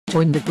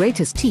joined the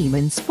greatest team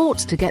in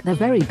sports to get the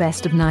very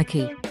best of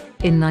Nike.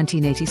 In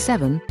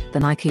 1987,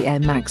 the Nike Air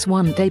Max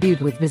 1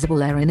 debuted with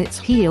visible air in its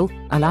heel,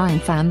 allowing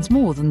fans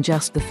more than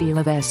just the feel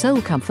of air sole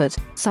comfort.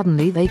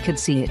 Suddenly they could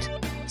see it.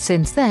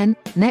 Since then,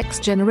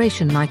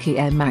 next-generation Nike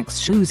Air Max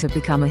shoes have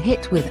become a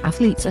hit with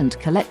athletes and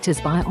collectors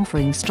by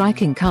offering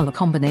striking color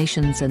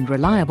combinations and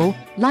reliable,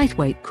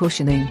 lightweight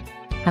cushioning.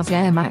 Has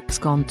Air Max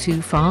gone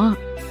too far?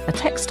 A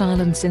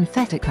textile and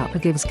synthetic upper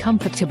gives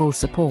comfortable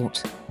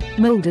support.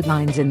 Molded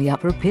lines in the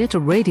upper appear to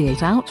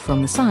radiate out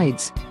from the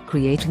sides,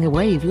 creating a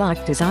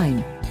wave-like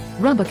design.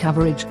 Rubber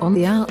coverage on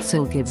the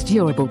outsole gives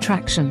durable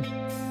traction.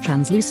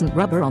 Translucent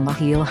rubber on the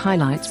heel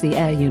highlights the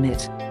air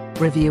unit.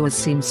 Reviewers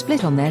seem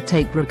split on their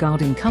take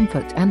regarding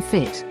comfort and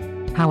fit.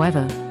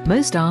 However,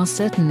 most are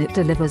certain it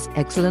delivers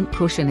excellent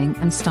cushioning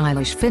and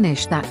stylish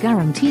finish that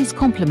guarantees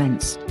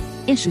compliments.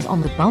 Issues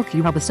on the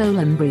bulky rubber sole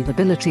and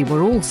breathability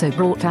were also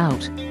brought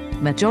out.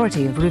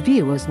 Majority of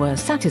reviewers were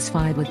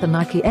satisfied with the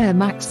Nike Air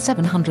Max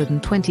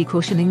 720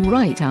 cushioning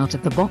right out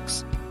of the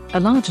box. A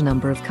large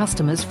number of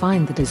customers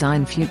find the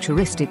design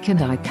futuristic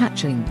and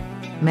eye-catching.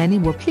 Many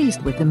were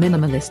pleased with the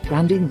minimalist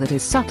branding that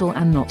is subtle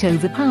and not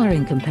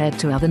overpowering compared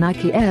to other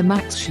Nike Air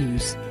Max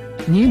shoes.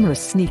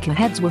 Numerous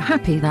sneakerheads were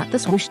happy that the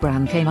Swoosh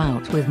brand came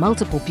out with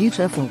multiple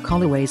beautiful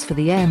colorways for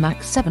the Air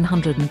Max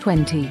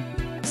 720.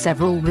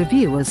 Several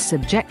reviewers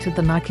subjected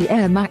the Nike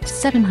Air Max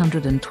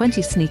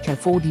 720 sneaker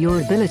for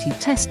durability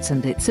tests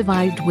and it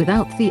survived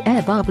without the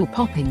air bubble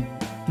popping.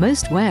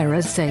 Most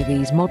wearers say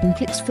these modern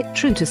kicks fit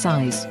true to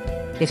size.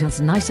 It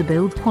has nicer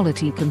build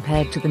quality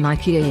compared to the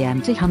Nike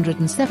AMT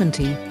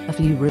 170, a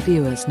few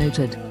reviewers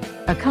noted.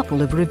 A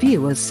couple of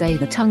reviewers say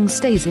the tongue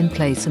stays in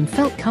place and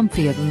felt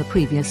comfier than the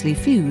previously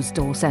fused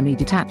or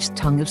semi-detached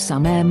tongue of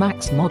some Air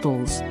Max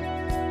models.